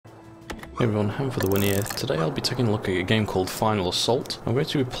Hey everyone, Ham for the win here. Today I'll be taking a look at a game called Final Assault. I'm going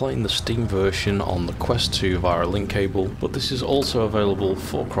to be playing the Steam version on the Quest 2 via a link cable, but this is also available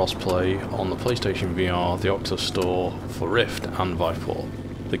for crossplay on the PlayStation VR, the Oculus Store, for Rift and Viveport.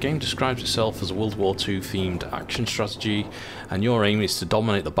 The game describes itself as a World War II themed action strategy, and your aim is to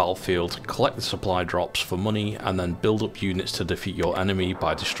dominate the battlefield, collect the supply drops for money, and then build up units to defeat your enemy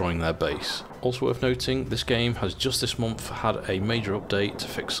by destroying their base. Also worth noting, this game has just this month had a major update to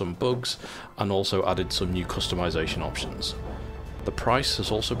fix some bugs, and also added some new customization options. The price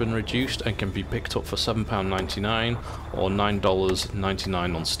has also been reduced and can be picked up for £7.99 or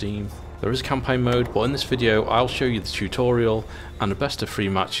 $9.99 on Steam. There is a campaign mode, but in this video I'll show you the tutorial and a best of 3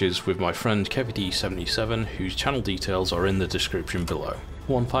 matches with my friend KevyD77, whose channel details are in the description below.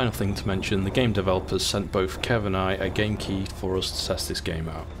 One final thing to mention, the game developers sent both Kev and I a game key for us to test this game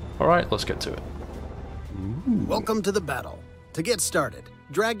out. Alright, let's get to it. Welcome to the battle. To get started,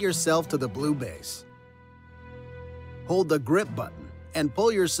 drag yourself to the blue base. Hold the grip button and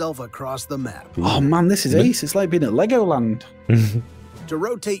pull yourself across the map. Oh man, this is ace. It's like being at Legoland. To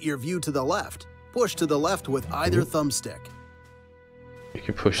rotate your view to the left, push to the left with either thumbstick. You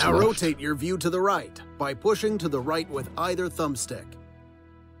can push Now left. rotate your view to the right by pushing to the right with either thumbstick.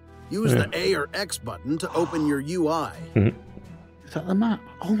 Use the A or X button to open your UI. Is that the map?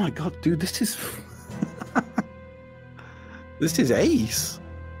 Oh my god, dude, this is... this is ace.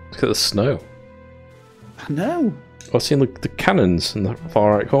 Look at the snow. I know. I've seen the cannons in the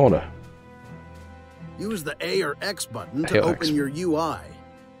far right corner. Use the A or X button to open your UI.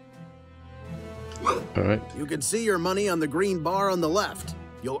 Alright. You can see your money on the green bar on the left.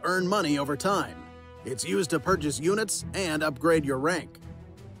 You'll earn money over time. It's used to purchase units and upgrade your rank.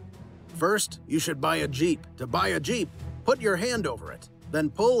 First, you should buy a Jeep. To buy a Jeep, put your hand over it,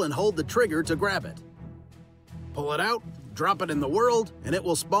 then pull and hold the trigger to grab it. Pull it out, drop it in the world, and it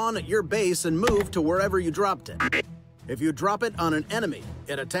will spawn at your base and move to wherever you dropped it. If you drop it on an enemy,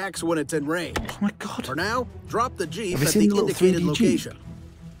 it attacks when it's in range. Oh my god. For now, drop the Jeep Have you at seen the the little indicated 3D location. Jeep?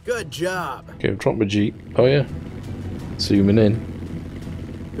 Good job. Okay, drop my Jeep. Oh yeah. Zooming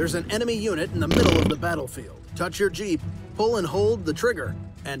in. There's an enemy unit in the middle of the battlefield. Touch your Jeep, pull and hold the trigger,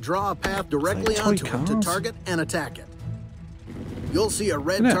 and draw a path directly onto it to target and attack it. You'll see a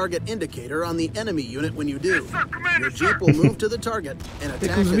red target indicator on the enemy unit when you do. Your Jeep will move to the target and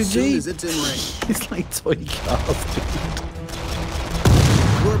attack as soon as it's in range. It's like toy cars, dude.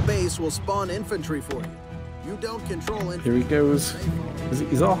 Your base will spawn infantry for you. You don't control infantry. Here he goes.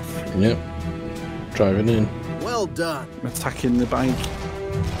 He's off. Yep. Driving in. Well done. Attacking the bike.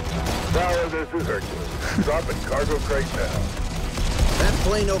 Tower, this is Hercules. Dropping cargo crate now. That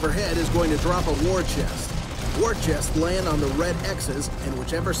plane overhead is going to drop a war chest. War chests land on the red X's, and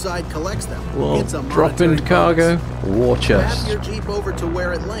whichever side collects them gets a drop in monetary cargo. bonus. War chest. Grab your Jeep over to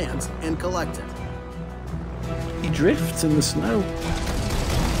where it lands and collect it. He drifts in the snow.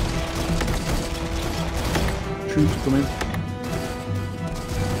 Troops coming.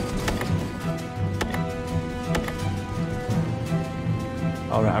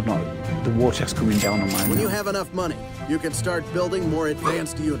 Alright, I've not... The war chest coming down on mine. When now. you have enough money, you can start building more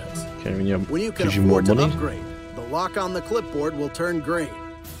advanced units. Okay, When you can gives you more afford to money. upgrade, the lock on the clipboard will turn green.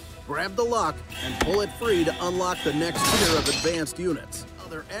 Grab the lock and pull it free to unlock the next tier of advanced units.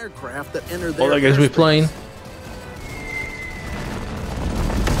 Other aircraft that enter their Oh, there goes my airspace. plane.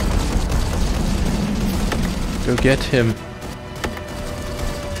 Go get him.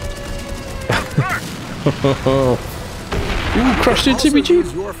 Ooh, crashed into me, Jeep.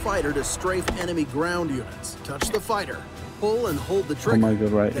 Use your fighter to strafe enemy ground units. Touch the fighter, pull and hold the trigger. Oh my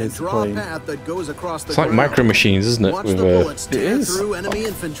god, right, Then it's draw a playing. path that goes across the It's like ground. Micro Machines, isn't it? Watch With the bullets tear is. through enemy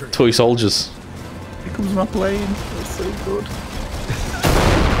infantry. toy soldiers. Here comes my plane. That's so good.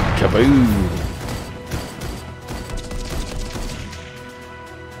 Kaboom!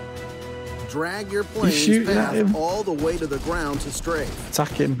 Drag your plane's shooting at path him. all the way to the ground to strafe.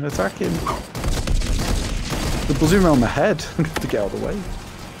 Attack him, attack him. They're buzzing around my head. I have to get out of the way.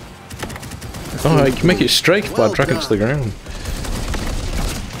 Oh, you can make it straight by Well dragging it to the ground.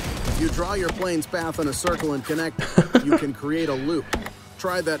 If you draw your plane's path in a circle and connect it, you can create a loop.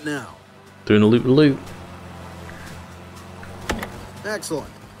 Try that now. Doing a loop-a-loop. Excellent.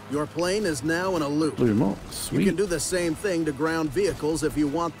 Your plane is now in a loop. Blew him up. You Sweet. can do the same thing to ground vehicles if you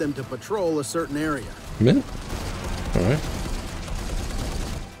want them to patrol a certain area. A minute. Alright.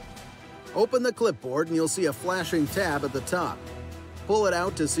 Open the clipboard and you'll see a flashing tab at the top. Pull it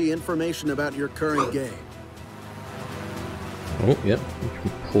out to see information about your current game. Oh, yep. You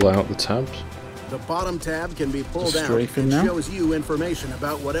can pull out the tabs. The bottom tab can be pulled Just out strafing and now? shows you information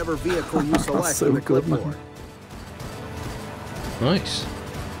about whatever vehicle you select so in the good, man. clipboard. Nice.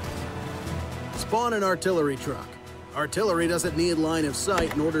 Spawn an artillery truck. Artillery doesn't need line of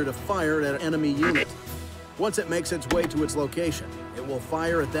sight in order to fire at an enemy unit. Once it makes its way to its location, it will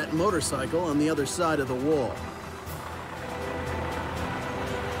fire at that motorcycle on the other side of the wall.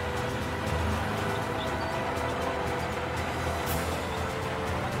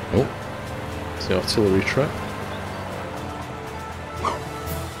 Oh, it's the artillery truck.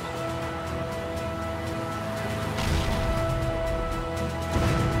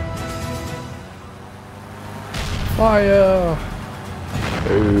 Fire!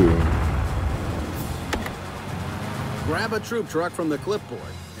 Boom. Grab a troop truck from the clipboard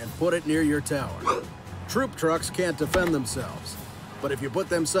and put it near your tower. Troop trucks can't defend themselves, but if you put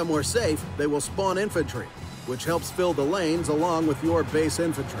them somewhere safe, they will spawn infantry, which helps fill the lanes along with your base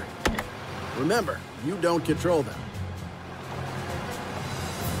infantry. Remember, you don't control them.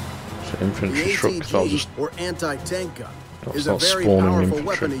 So infantry The trucks, I'll ATG, just... or anti-tank gun, I'll is a start very spawning powerful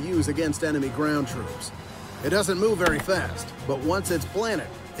infantry. weapon to use against enemy ground troops. It doesn't move very fast, but once it's planted,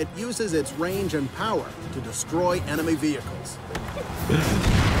 it uses its range and power to destroy enemy vehicles.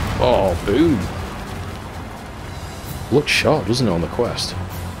 Oh, boom. Looks sharp, doesn't it, on the quest?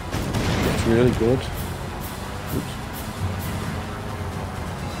 It's really good.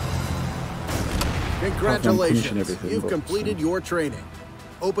 Congratulations, everything, you've but, completed your training.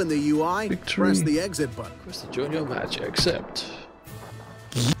 Open the UI, Victory. press the exit button. Press the join your match, accept.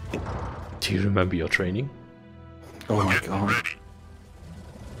 Do you remember your training? Oh my god.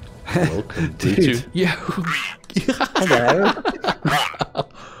 Welcome, Dude. Yeah. Hello.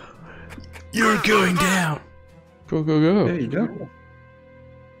 You're going down. Go, go, go. There you go.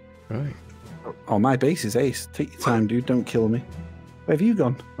 Right. Oh, my base is ace. Take your time, dude. Don't kill me. Where have you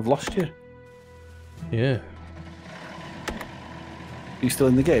gone? I've lost you. Yeah. You still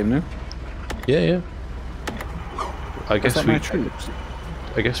in the game now? Yeah, yeah. I Is guess that we. my troops?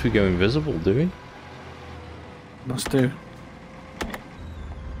 I guess we go invisible, do we? Must do.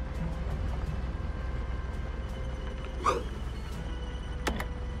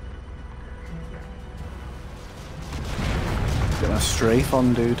 Get that strafe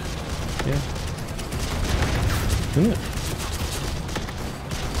on, dude. Yeah. Isn't it?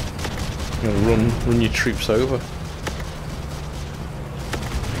 You're gonna run your troops over.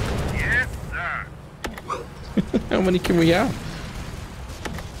 Yes, sir. How many can we have?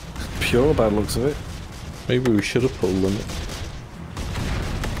 Pure by the looks of it. Maybe we should have pulled them.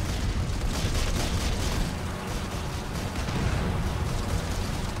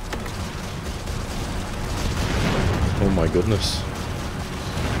 Oh my goodness.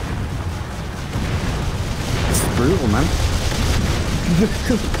 It's brutal, man.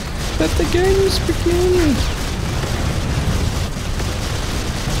 Let the games begin!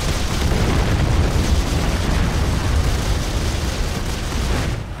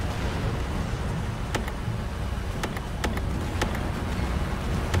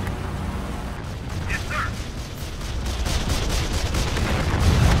 Yes, sir.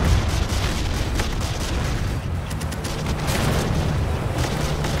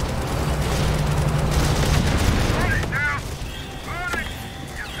 On it now. On it.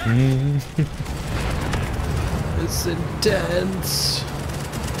 Yes, sir. It's intense.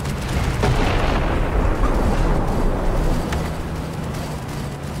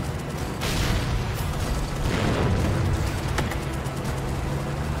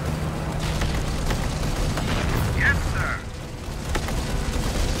 Yes, sir.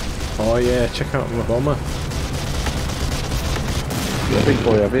 Oh yeah, check out my bomber. Big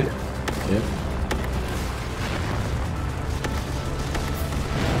boy, have you? Yeah.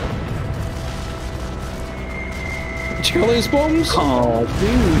 Check out these bombs. Oh,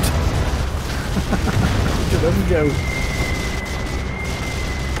 dude. Look at them go.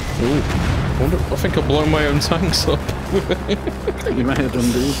 Ooh, I think I've blown my own tanks up. You might have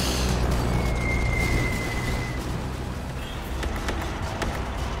done, dude.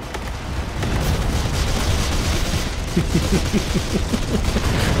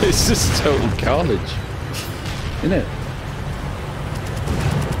 It's just total carnage. Isn't it?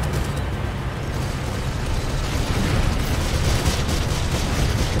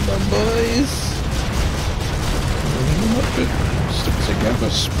 Come on, boys. Stick together,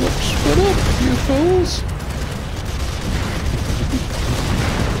 split up, you fools.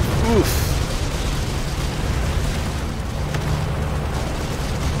 Oof.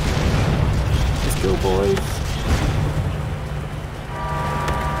 Let's go, boys.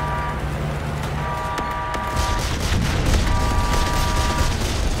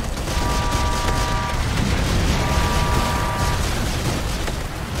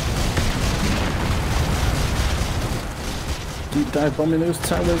 Deep dive bombing those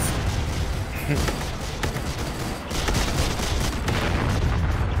towers.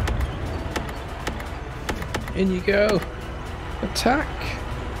 In you go. Attack.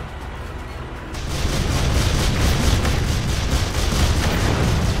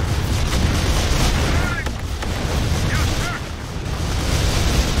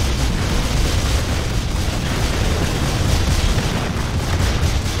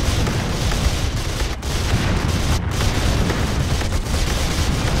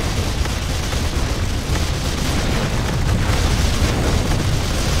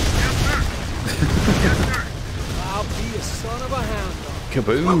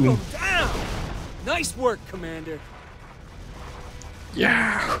 Kaboom! Down. Nice work, Commander.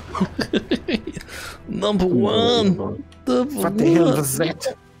 Yeah! Number one! Number What the hell one. was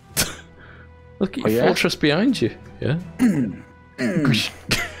that? Look at your yeah? fortress behind you. Yeah? Yeah,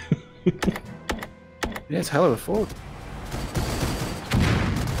 it's a hell of a fort.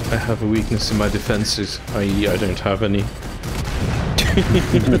 I have a weakness in my defenses, i.e. I don't have any.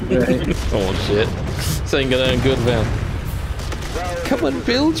 Oh shit. This ain't gonna end good, man. Come and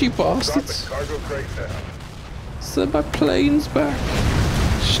build, you bastards! Cargo crate now. Send my planes back.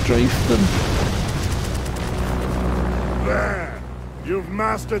 Strafe them. Man, you've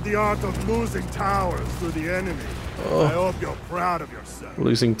mastered the art of losing towers through the enemy. I hope you're proud of yourself.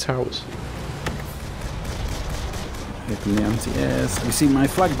 Losing towers. Here come the anti-airs. Have you seen my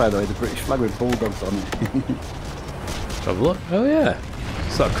flag, by the way? The British flag with bulldogs on it. Have a look. Oh yeah.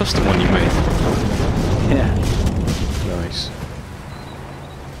 It's that custom one you made. Yeah. Nice.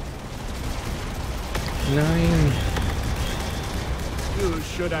 9. You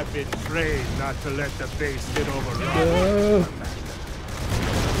should have been trained not to let the base get overrun. Oh.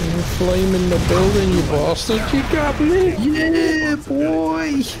 You're flaming the building, you bastard. You got me. Yeah,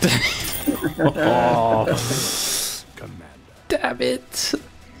 boy! Oh, Commander. damn it.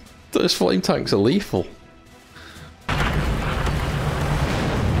 Those flame tanks are lethal. I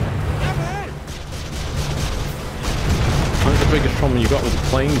think the biggest problem you got with the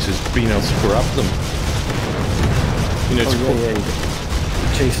planes is being able to grab them. You know, to put, yeah,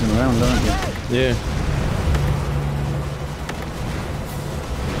 you're chasing them around, aren't you? yeah.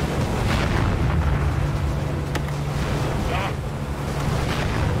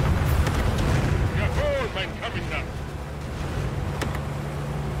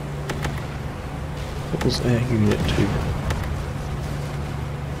 What was Air Unit 2?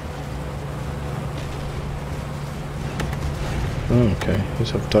 Oh, okay,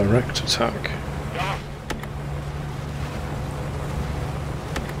 let's have direct attack.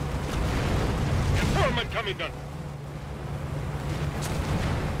 Coming down.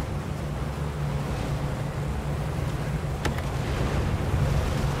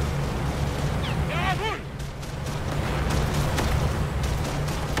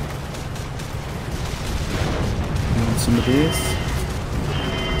 You want some of these?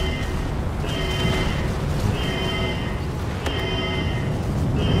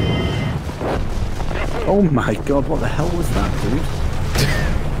 Oh my god, what the hell was that, dude?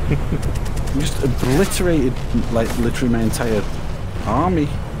 You just obliterated, like, literally my entire army.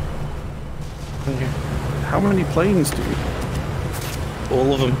 How many planes do you?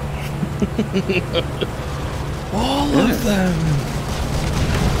 All of them. All of them.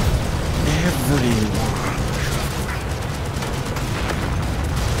 Everyone.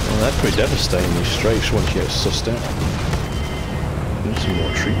 Well, they're pretty devastating, these strafes, once you get sussed out. Need some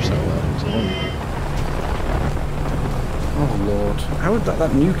more troops out there. Oh lord. How would that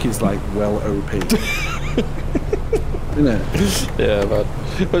nuke is like well OP. Isn't it? Yeah, man.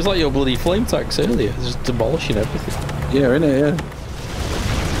 It was like your bloody flame tanks earlier, just demolishing everything. Yeah, innit, yeah.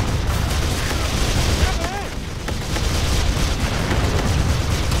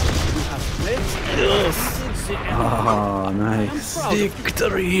 Ah, nice.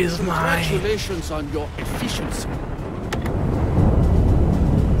 Victory is mine. Congratulations on your efficiency.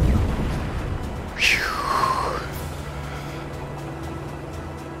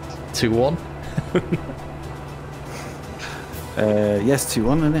 2-1. Yes,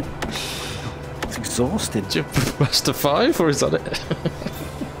 2-1, isn't it? It's exhausted. Best of 5, or is that it?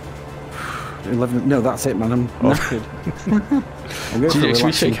 11. No, that's it, man. I'm knackered. I'm going for a Should we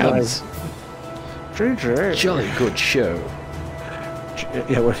relaxing shake hands? GG. Jolly good show.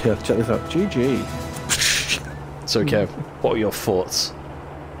 Yeah, well, yeah, check this out. GG. So, Kev, what are your thoughts?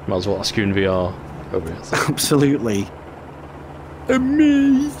 Might as well ask you in VR. Over here. Absolutely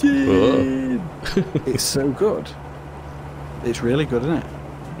amazing. It's so good. It's really good, isn't it?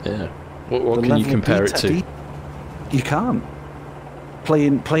 Yeah. What The can you level of compare it detail- to? You can't.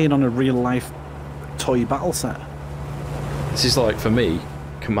 Playing on a real life toy battle set. This is like, for me,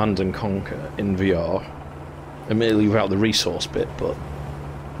 Command and Conquer in VR. Admittedly without the resource bit, but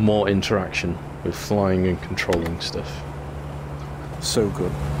more interaction with flying and controlling stuff. So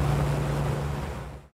good.